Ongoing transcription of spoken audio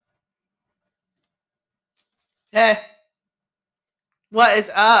Hey, what is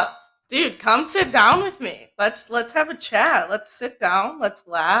up? Dude, come sit down with me. Let's have a chat. Let's sit down, let's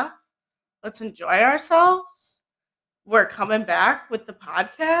laugh, let's enjoy ourselves. We're coming back with the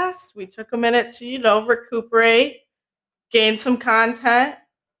podcast. We took a minute to, recuperate, gain some content,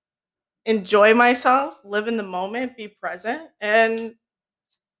 enjoy myself, live in the moment, be present, and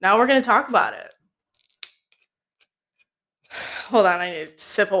now we're going to talk about it. Hold on, I need a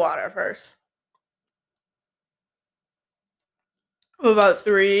sip of water first. I'm about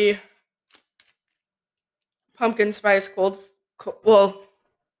three pumpkin spice cold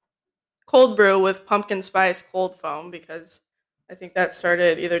brew with pumpkin spice cold foam because I think that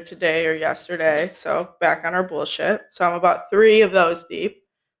started either today or yesterday. So back on our bullshit. So I'm about three of those deep.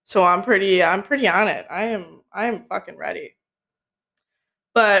 So I'm pretty on it. I am fucking ready.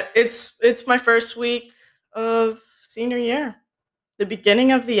 But it's my first week of senior year, the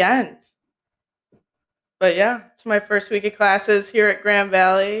beginning of the end. But yeah, it's my first week of classes here at Grand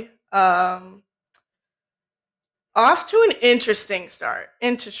Valley. Off to an interesting start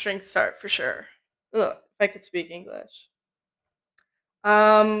for sure. Ugh, if I could speak English.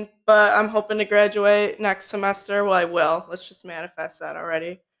 But I'm hoping to graduate next semester. Well, I will. Let's just manifest that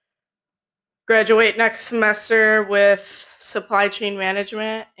already. Graduate next semester with supply chain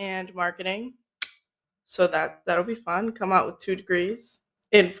management and marketing. So that'll be fun. Come out with 2 degrees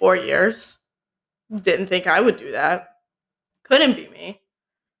in 4 years. Didn't think I would do that. Couldn't be me.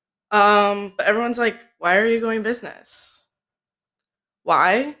 But everyone's like, why are you going business?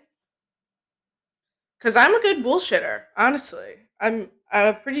 Why? Because I'm a good bullshitter, honestly. I'm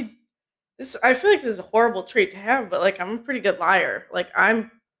a pretty this I feel like this is a horrible trait to have, but like I'm a pretty good liar. Like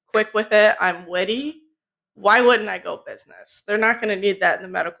I'm quick with it, I'm witty. Why wouldn't I go business? They're not gonna need that in the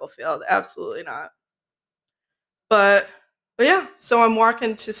medical field. Absolutely not. But but yeah, so I'm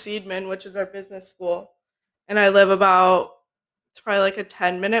walking to Seedman, which is our business school, and I live about it's probably like a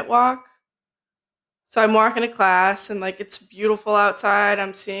 10-minute walk. So I'm walking to class and like it's beautiful outside.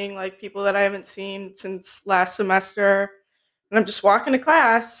 I'm seeing like people that I haven't seen since last semester. And I'm just walking to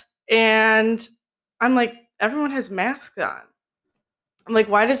class and I'm like, everyone has masks on. I'm like,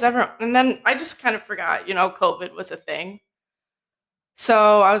 why does everyone? And then I just kind of forgot, COVID was a thing.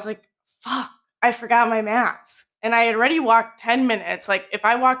 So I was like, fuck, I forgot my mask. And I had already walked 10 minutes. Like, if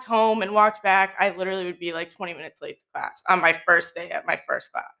I walked home and walked back, I literally would be like 20 minutes late to class on my first day at my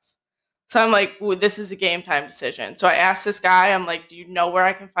first class. So I'm like, ooh, this is a game time decision. So I asked this guy, I'm like, do you know where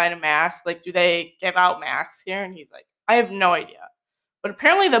I can find a mask? Like, do they give out masks here? And he's like, I have no idea. But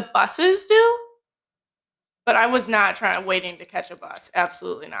apparently the buses do. But I was not waiting to catch a bus.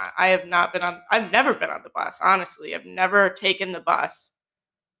 Absolutely not. I've never been on the bus, honestly. I've never taken the bus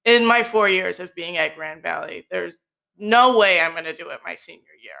in my 4 years of being at Grand Valley. There's no way I'm going to do it my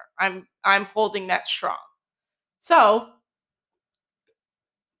senior year. I'm holding that strong. So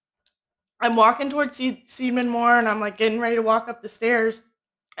I'm walking towards Seedman Moore, and I'm like getting ready to walk up the stairs.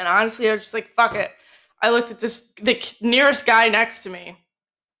 And honestly, I was just like, fuck it. I looked at the nearest guy next to me.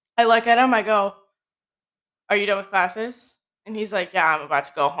 I look at him. I go, "Are you done with classes?" And he's like, "Yeah, I'm about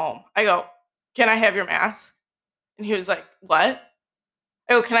to go home." I go, "Can I have your mask?" And he was like, "What?"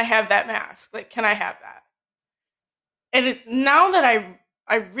 I go, "Can I have that mask? Like, can I have that?" And now that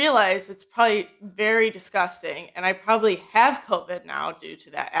I realize it's probably very disgusting, and I probably have COVID now due to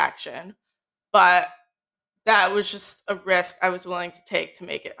that action, but that was just a risk I was willing to take to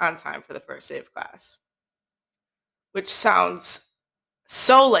make it on time for the first day of class, which sounds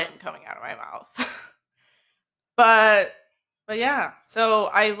so lame coming out of my mouth. but but yeah, so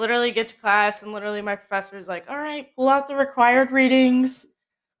I literally get to class, and literally my professor is like, "All right, pull out the required readings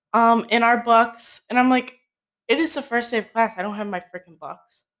in our books." And I'm like, "It is the first day of class. I don't have my freaking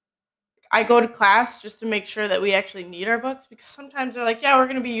books." I go to class just to make sure that we actually need our books, because sometimes they're like, "Yeah, we're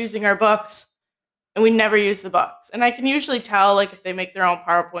going to be using our books," and we never use the books. And I can usually tell, like, if they make their own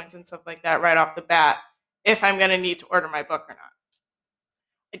PowerPoints and stuff like that right off the bat, if I'm going to need to order my book or not.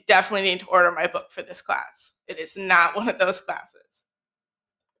 I definitely need to order my book for this class. It is not one of those classes.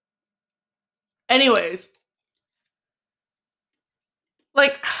 Anyways,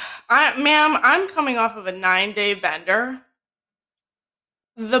 like, ma'am, I'm coming off of a 9-day bender.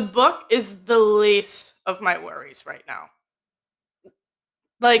 The book is the least of my worries right now.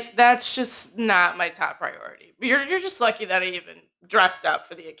 Like, that's just not my top priority. You're just lucky that I even dressed up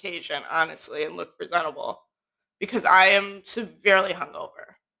for the occasion, honestly, and look presentable, because I am severely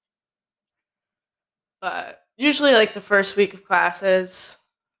hungover. But usually, like the first week of classes,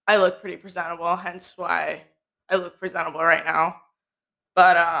 I look pretty presentable, hence why I look presentable right now.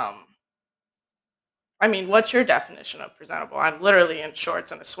 But I mean, what's your definition of presentable? I'm literally in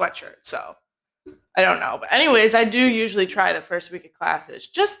shorts and a sweatshirt, so I don't know. But anyways, I do usually try the first week of classes.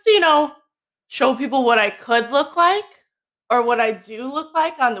 Just, show people what I could look like or what I do look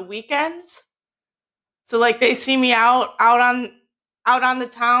like on the weekends. So like they see me out on the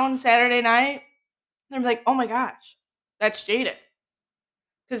town Saturday night, and they're like, "Oh my gosh, that's Jaden."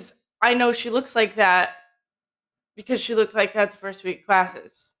 Because I know she looks like that because she looked like that the first week of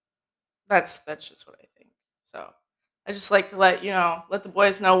classes. That's just what I think. So I just like to let the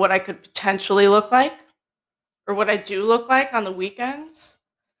boys know what I could potentially look like or what I do look like on the weekends.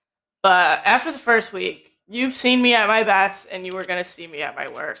 But after the first week, you've seen me at my best and you were gonna see me at my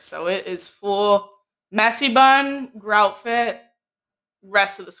worst. So it is full messy bun, grout fit,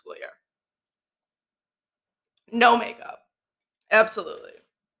 rest of the school year. No makeup. Absolutely.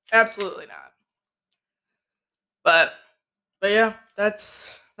 Absolutely not. But but yeah,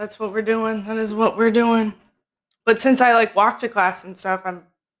 that's what we're doing. That is what we're doing. But since I like walk to class and stuff, I'm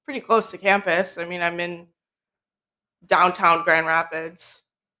pretty close to campus. I mean, I'm in downtown Grand Rapids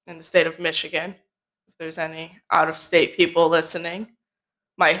in the state of Michigan. If there's any out of state people listening,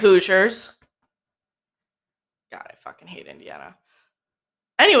 my Hoosiers. God, I fucking hate Indiana.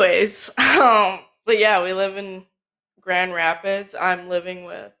 Anyways, but yeah, we live in Grand Rapids. I'm living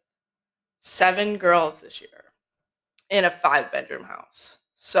with 7 girls this year in a 5 bedroom house.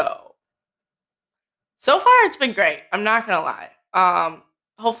 So far it's been great. I'm not gonna lie.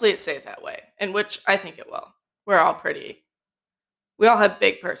 Hopefully it stays that way, and which I think it will. We're all pretty. We all have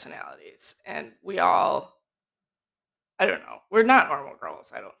big personalities, and we all. I don't know. We're not normal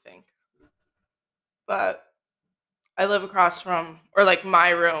girls. I don't think, but I live across from, or like my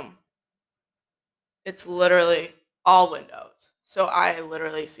room. It's literally all windows, so I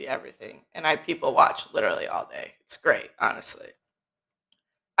literally see everything, and I people watch literally all day. It's great, honestly.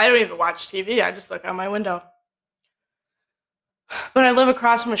 I don't even watch TV. I just look out my window. But I live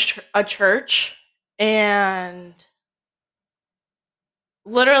across from a church, and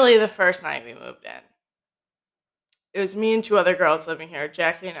literally the first night we moved in, it was me and 2 other girls living here,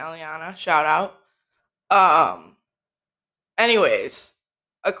 Jackie and Eliana. Shout out. Um. Anyways,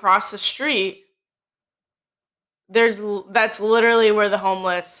 across the street, that's literally where the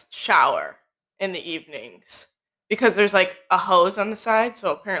homeless shower in the evenings because there's like a hose on the side,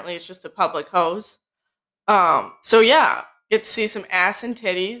 so apparently it's just a public hose. So yeah, get to see some ass and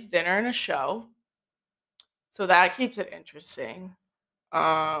titties, dinner and a show. So that keeps it interesting.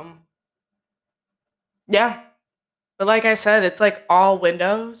 Um, yeah, but like I said, it's like all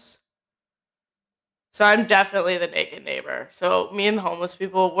windows. So I'm definitely the naked neighbor. So me and the homeless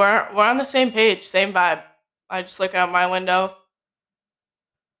people, we're on the same page, same vibe. I just look out my window,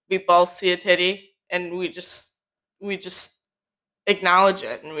 we both see a titty, and we just acknowledge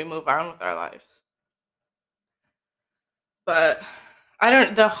it and we move on with our lives. But I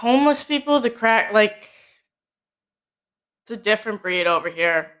don't the homeless people, the crack like it's a different breed over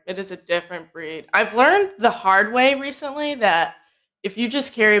here. It is a different breed. I've learned the hard way recently that if you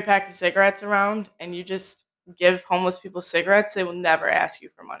just carry a pack of cigarettes around and you just give homeless people cigarettes, they will never ask you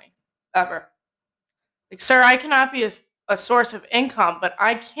for money. Ever. Like, sir, I cannot be a source of income, but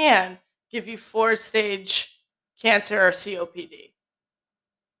I can give you 4 stage cancer or COPD.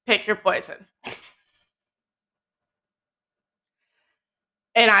 Pick your poison.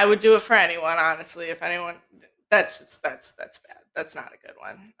 And I would do it for anyone, honestly. If anyone, that's bad. That's not a good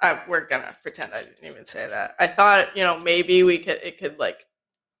one. We're gonna pretend I didn't even say that. I thought, maybe it could like,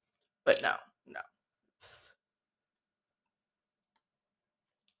 but no, no. It's-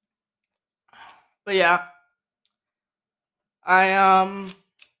 But yeah, I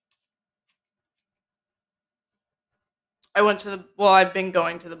I went to I've been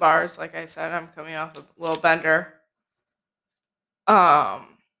going to the bars. Like I said, I'm coming off a little bender.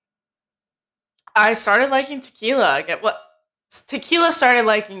 Um, I started liking tequila again. Tequila started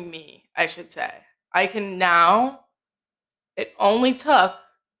liking me, I should say. I can now. It only took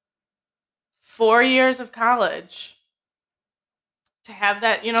 4 years of college to have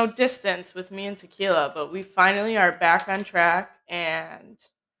that, distance with me and tequila, but we finally are back on track, and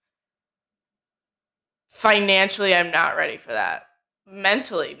financially I'm not ready for that.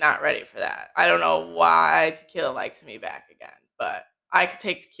 Mentally not ready for that. I don't know why tequila likes me back again, but I could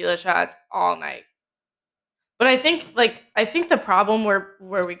take tequila shots all night. But I think the problem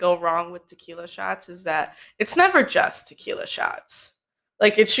where we go wrong with tequila shots is that it's never just tequila shots.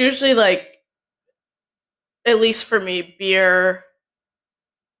 Like it's usually like, at least for me, beer,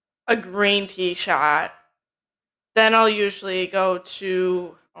 a green tea shot. Then I'll usually go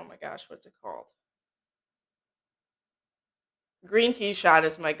to, oh my gosh, what's it called? Green tea shot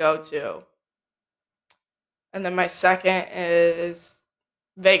is my go-to. And then my second is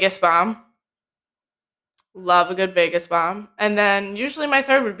Vegas bomb. Love a good Vegas bomb. And then usually my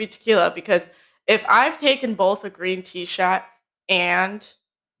third would be tequila because if I've taken both a green tea shot and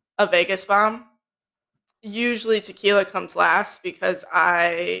a Vegas bomb, usually tequila comes last because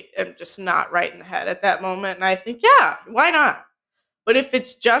I am just not right in the head at that moment. And I think, yeah, why not? But if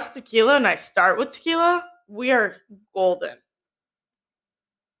it's just tequila and I start with tequila, we are golden.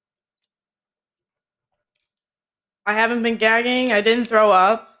 I haven't been gagging. I didn't throw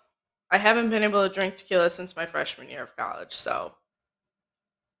up. I haven't been able to drink tequila since my freshman year of college. So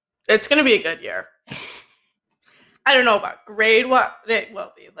it's going to be a good year. I don't know about grade what it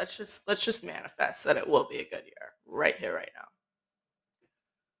will be. Let's just manifest that it will be a good year right here, right now.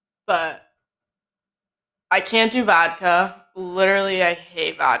 But I can't do vodka. Literally, I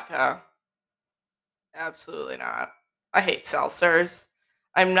hate vodka. Absolutely not. I hate seltzers.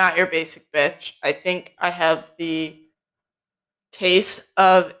 I'm not your basic bitch. I think I have the taste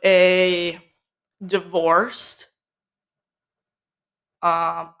of a divorced,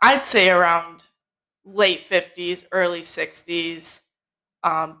 I'd say around late 50s, early 60s,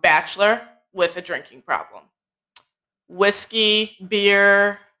 bachelor with a drinking problem. Whiskey,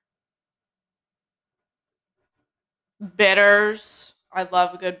 beer, bitters. I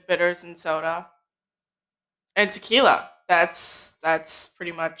love a good bitters and soda. And tequila. That's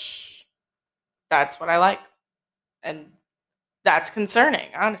pretty much that's what I like. And that's concerning,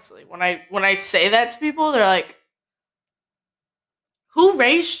 honestly. When I say that to people, they're like, "Who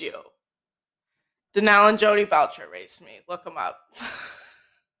raised you?" Danelle and Jody Belcher raised me. Look them up.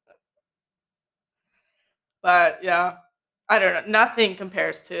 But yeah, I don't know. Nothing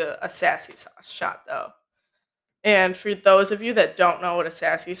compares to a sassy sauce shot, though. And for those of you that don't know what a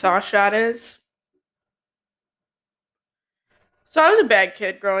sassy sauce shot is, so I was a bad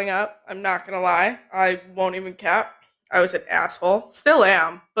kid growing up. I'm not gonna lie. I won't even cap. I was an asshole. Still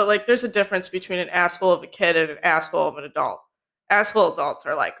am. But like there's a difference between an asshole of a kid and an asshole of an adult. Asshole adults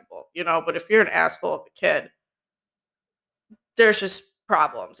are likable, but if you're an asshole of a kid, there's just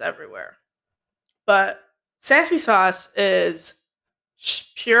problems everywhere. But sassy sauce is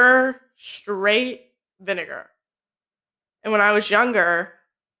pure, straight vinegar. And when I was younger,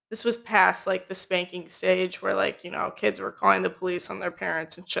 this was past like the spanking stage where like, kids were calling the police on their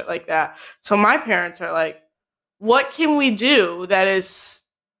parents and shit like that. So my parents are like, what can we do that is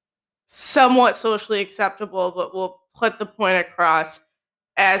somewhat socially acceptable, but will put the point across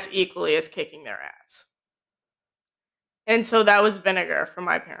as equally as kicking their ass? And so that was vinegar for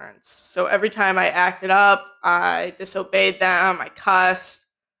my parents. So every time I acted up, I disobeyed them, I cussed,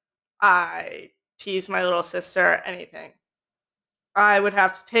 I teased my little sister, anything. I would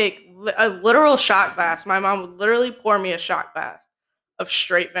have to take a literal shot glass. My mom would literally pour me a shot glass of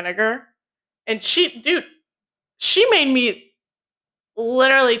straight vinegar. And she made me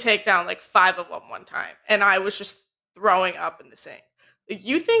literally take down like 5 of them one time. And I was just throwing up in the sink. Like,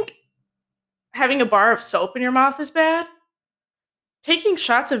 you think having a bar of soap in your mouth is bad? Taking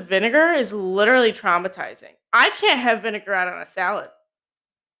shots of vinegar is literally traumatizing. I can't have vinegar out on a salad.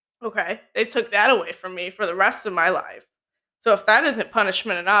 Okay, they took that away from me for the rest of my life. So if that isn't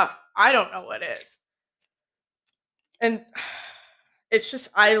punishment enough, I don't know what is. And it's just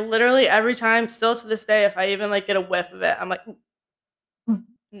I literally every time, still to this day, if I even like get a whiff of it, I'm like,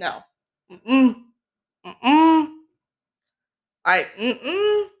 no, mm-mm, mm-mm,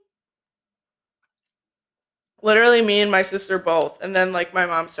 mm-mm. Literally, me and my sister both, and then like my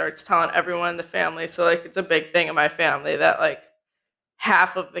mom starts telling everyone in the family. So like it's a big thing in my family that like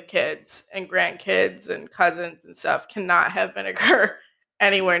half of the kids and grandkids and cousins and stuff cannot have vinegar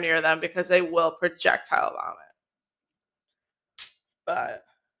anywhere near them because they will projectile vomit. But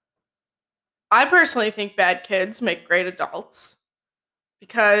I personally think bad kids make great adults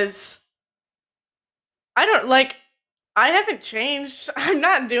because I don't like I haven't changed. I'm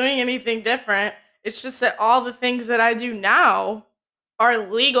not doing anything different. It's just that all the things that I do now are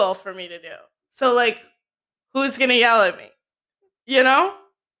legal for me to do. So like who's going to yell at me? You know?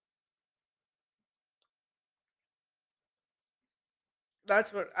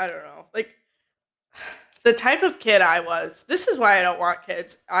 That's what I don't know. Like the type of kid I was. This is why I don't want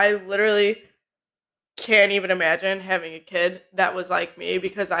kids. I literally can't even imagine having a kid that was like me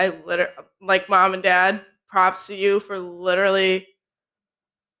because I literally like mom and dad, props to you for literally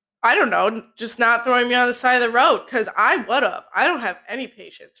I don't know, just not throwing me on the side of the road because I would have. I don't have any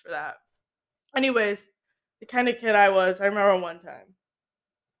patience for that. Anyways, the kind of kid I was, I remember one time.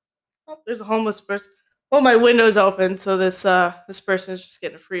 Oh, there's a homeless person. Well, my window's open, so this person is just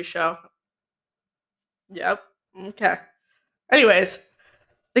getting a free show. Yep. Okay. Anyways,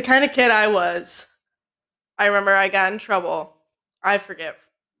 the kind of kid I was, I remember I got in trouble. I forget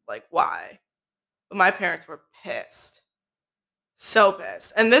like why. But my parents were pissed. So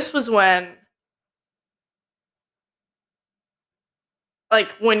pissed. And this was when, like,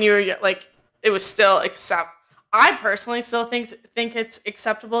 when you're like, it was still I personally still think it's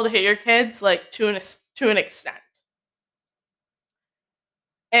acceptable to hit your kids, like, to an extent.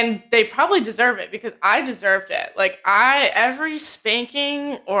 And they probably deserve it because I deserved it. Like, every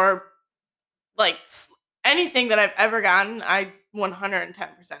spanking or like anything that I've ever gotten, I 110%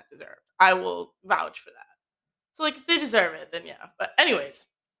 deserve. I will vouch for that. So, like, if they deserve it, then yeah. But anyways,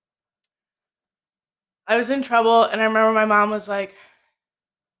 I was in trouble, and I remember my mom was like,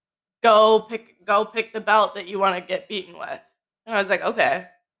 go pick the belt that you want to get beaten with." And I was like, "Okay."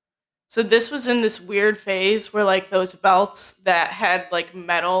 So this was in this weird phase where, like, those belts that had like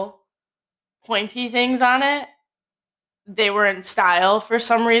metal pointy things on it, they were in style for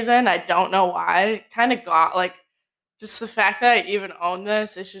some reason. I don't know why. Kind of got like, just the fact that I even own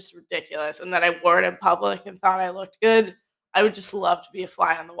this is just ridiculous, and that I wore it in public and thought I looked good. I would just love to be a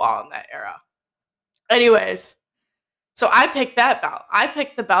fly on the wall in that era. Anyways, so I picked that belt. I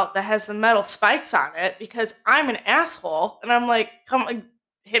picked the belt that has the metal spikes on it because I'm an asshole, and I'm like, "Come on,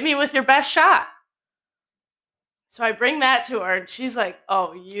 hit me with your best shot." So I bring that to her, and she's like,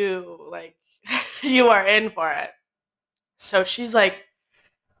 "Oh, you like you are in for it." So she's like,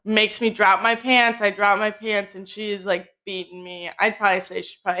 makes me drop my pants. I drop my pants, and she's like beating me. I'd probably say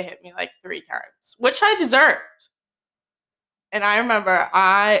she probably hit me like 3 times, which I deserved. And I remember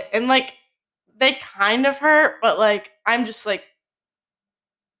like, they kind of hurt, but like, I'm just like,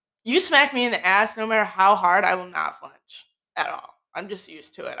 you smack me in the ass, no matter how hard, I will not flinch at all. I'm just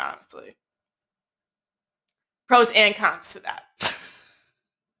used to it, honestly. Pros and cons to that.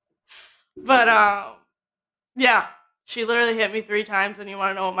 But yeah, she literally hit me 3 times, and you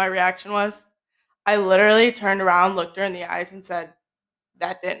want to know what my reaction was? I literally turned around, looked her in the eyes, and said,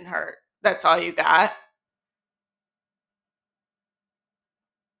 "That didn't hurt. That's all you got."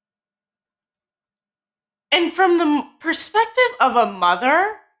 And from the perspective of a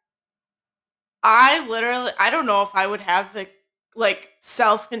mother, I don't know if I would have the like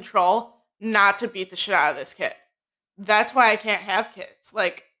self control not to beat the shit out of this kid. That's why I can't have kids.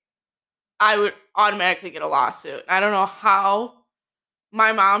 Like, I would automatically get a lawsuit. I don't know how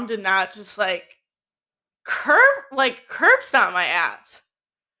my mom did not just like curb stomp my ass.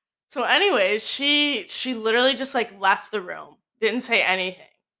 So anyways, she literally just like left the room, didn't say anything.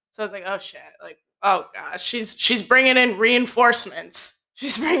 So I was like, "Oh shit!" Like, oh gosh, she's bringing in reinforcements.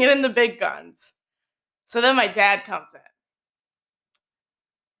 She's bringing in the big guns. So then my dad comes in,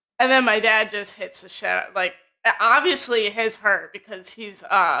 and then my dad just hits the shit like, obviously his hurt because he's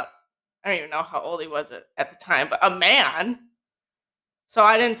I don't even know how old he was at the time, but a man. So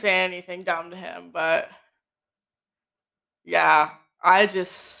I didn't say anything dumb to him, but yeah, I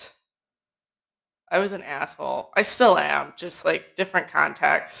just I was an asshole. I still am, just like different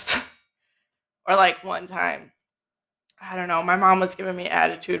context. Or like one time, I don't know, my mom was giving me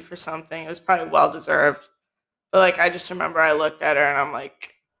attitude for something. It was probably well deserved. But like, I just remember I looked at her, and I'm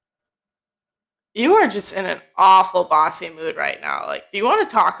like, "You are just in an awful bossy mood right now. Like, do you want to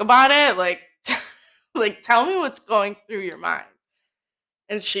talk about it? Like, like, tell me what's going through your mind."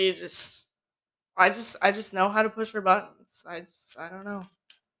 And she just I just know how to push her buttons. I don't know.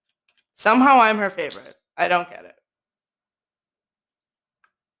 Somehow I'm her favorite. I don't get it.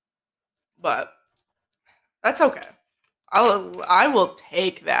 But that's okay. I will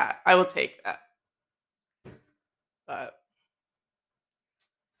take that. I will take that. But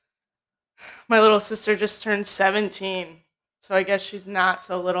my little sister just turned 17. So I guess she's not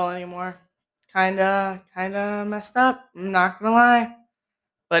so little anymore. Kinda messed up. I'm not gonna lie.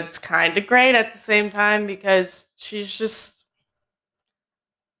 But it's kinda great at the same time because she's just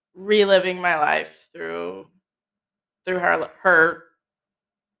reliving my life through her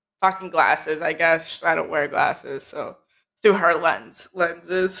fucking glasses, I guess. I don't wear glasses, so through her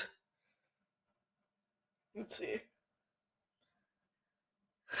lenses. Let's see.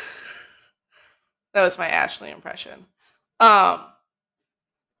 That was my Ashley impression. Um,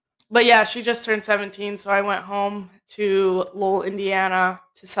 but yeah, she just turned 17, so I went home to Lowell, Indiana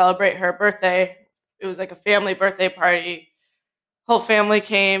to celebrate her birthday. It was like a family birthday party. Whole family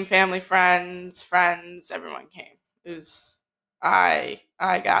came, family, friends, everyone came. It was I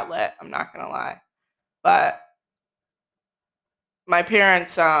got lit, I'm not gonna lie. But my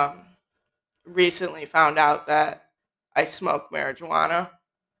parents recently found out that I smoke marijuana,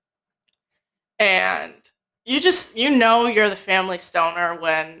 and you know you're the family stoner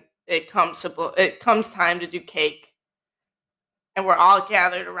when it comes time to do cake, and we're all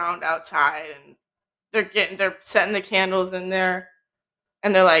gathered around outside, and they're setting the candles in there,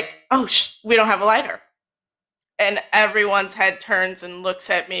 And they're like, "Oh, we don't have a lighter." And everyone's head turns and looks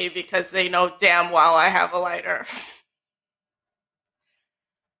at me because they know damn well I have a lighter.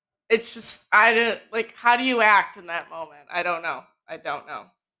 It's just I didn't like how do you act in that moment? I don't know. I don't know.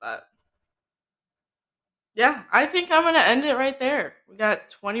 But yeah, I think I'm gonna end it right there. We got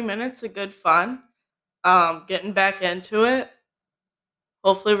 20 minutes of good fun. Getting back into it.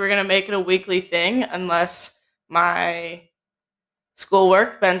 Hopefully we're gonna make it a weekly thing unless my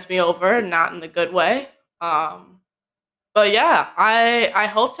schoolwork bends me over, not in the good way. Um, but yeah, I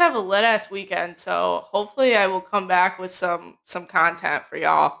hope to have a lit ass weekend. So hopefully I will come back with some content for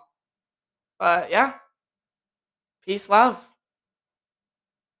y'all. But yeah, peace, love,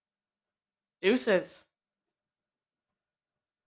 deuces.